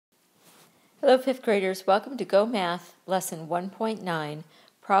Hello, fifth graders. Welcome to Go Math, Lesson 1.9,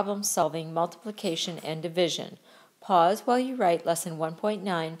 Problem Solving, Multiplication, and Division. Pause while you write Lesson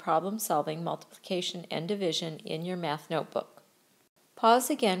 1.9, Problem Solving, Multiplication, and Division in your math notebook. Pause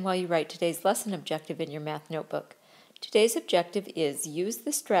again while you write today's lesson objective in your math notebook. Today's objective is use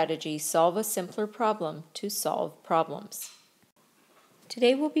the strategy Solve a Simpler Problem to solve problems.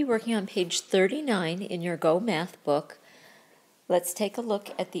 Today we'll be working on page 39 in your Go Math book. Let's take a look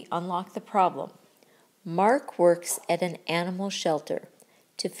at the Unlock the Problem. Mark works at an animal shelter.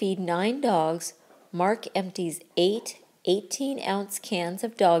 To feed 9 dogs, Mark empties 8 18-ounce cans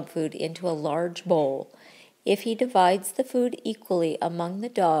of dog food into a large bowl. If he divides the food equally among the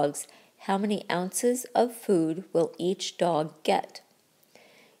dogs, how many ounces of food will each dog get?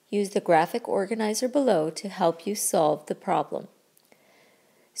 Use the graphic organizer below to help you solve the problem.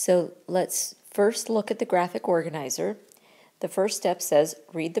 So let's first look at the graphic organizer. The first step says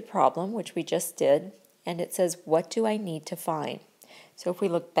read the problem, which we just did, and it says what do I need to find? So if we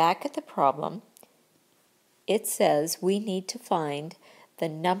look back at the problem, it says we need to find the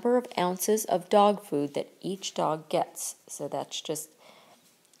number of ounces of dog food that each dog gets. So that's just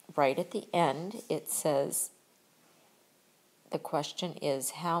right at the end. It says the question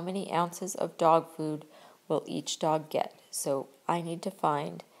is how many ounces of dog food will each dog get? So I need to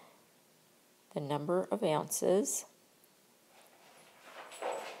find the number of ounces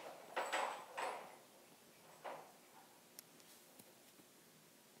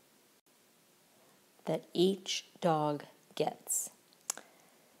that each dog gets.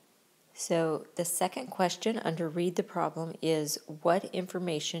 So the second question under read the problem is what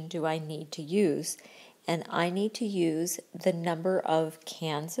information do I need to use? And I need to use the number of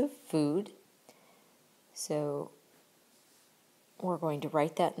cans of food. So we're going to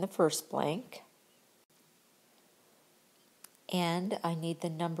write that in the first blank. And I need the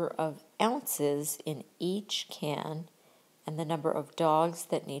number of ounces in each can and the number of dogs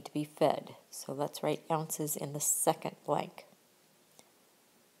that need to be fed. So let's write ounces in the second blank.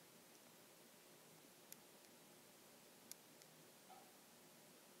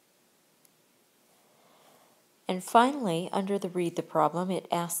 And finally, under the read the problem, it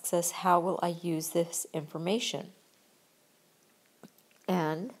asks us how will I use this information?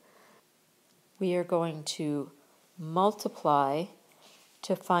 And we are going to multiply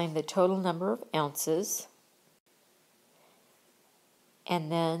to find the total number of ounces.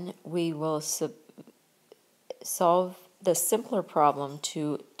 And then we will solve the simpler problem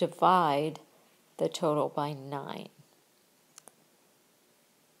to divide the total by 9.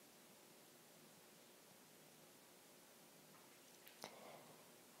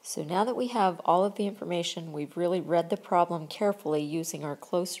 So now that we have all of the information, we've really read the problem carefully using our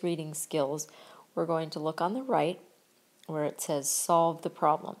close reading skills, we're going to look on the right where it says solve the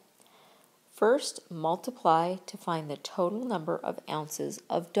problem. First, multiply to find the total number of ounces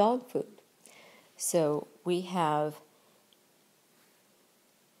of dog food. So we have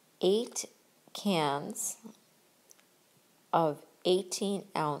 8 cans of 18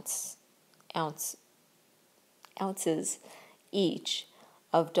 ounces each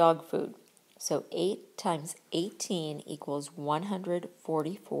of dog food. So 8 times 18 equals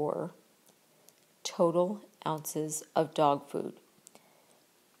 144 total ounces of dog food.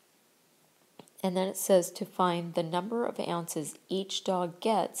 And then it says to find the number of ounces each dog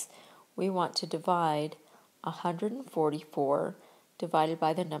gets, we want to divide 144 divided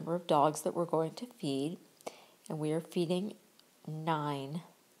by the number of dogs that we're going to feed, and we are feeding 9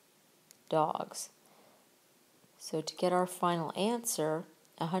 dogs. So to get our final answer,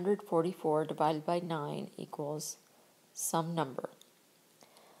 144 divided by 9 equals some number.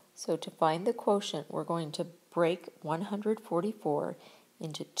 So to find the quotient, we're going to break 144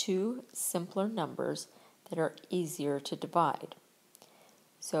 into 2 simpler numbers that are easier to divide.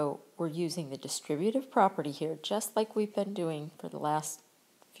 So we're using the distributive property here, just like we've been doing for the last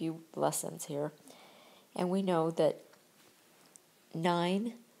few lessons here. And we know that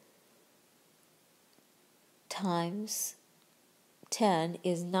 9 times 10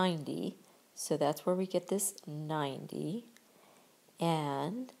 is 90, so that's where we get this 90.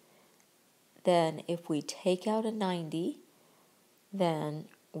 And then if we take out a 90, then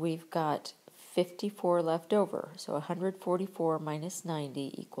we've got 54 left over. So 144 minus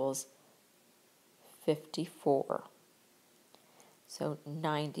 90 equals 54. So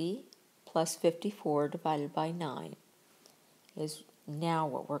 90 plus 54 divided by 9 is now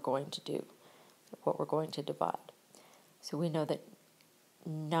what we're going to do, what we're going to divide. So we know that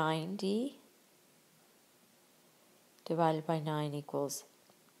 90 divided by 9 equals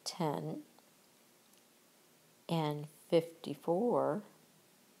 10, and 54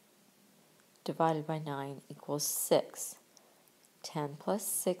 divided by 9 equals 6. 10 plus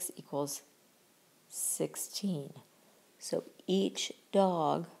 6 equals 16. So each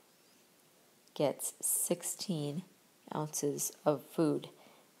dog gets 16 ounces of food.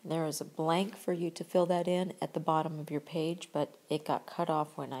 And there is a blank for you to fill that in at the bottom of your page, but it got cut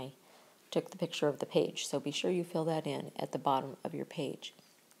off when I took the picture of the page. So be sure you fill that in at the bottom of your page.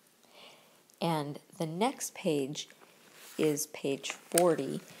 And the next page is page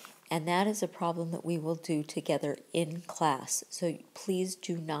 40, and that is a problem that we will do together in class. So please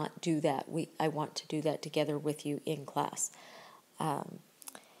do not do that. I want to do that together with you in class.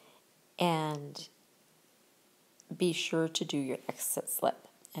 And be sure to do your exit slip,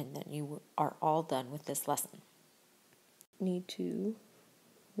 and then you are all done with this lesson. You need to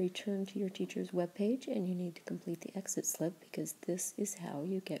return to your teacher's webpage, and you need to complete the exit slip, because this is how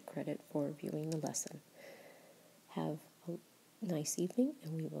you get credit for viewing the lesson. Have a nice evening,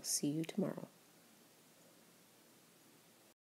 and we will see you tomorrow.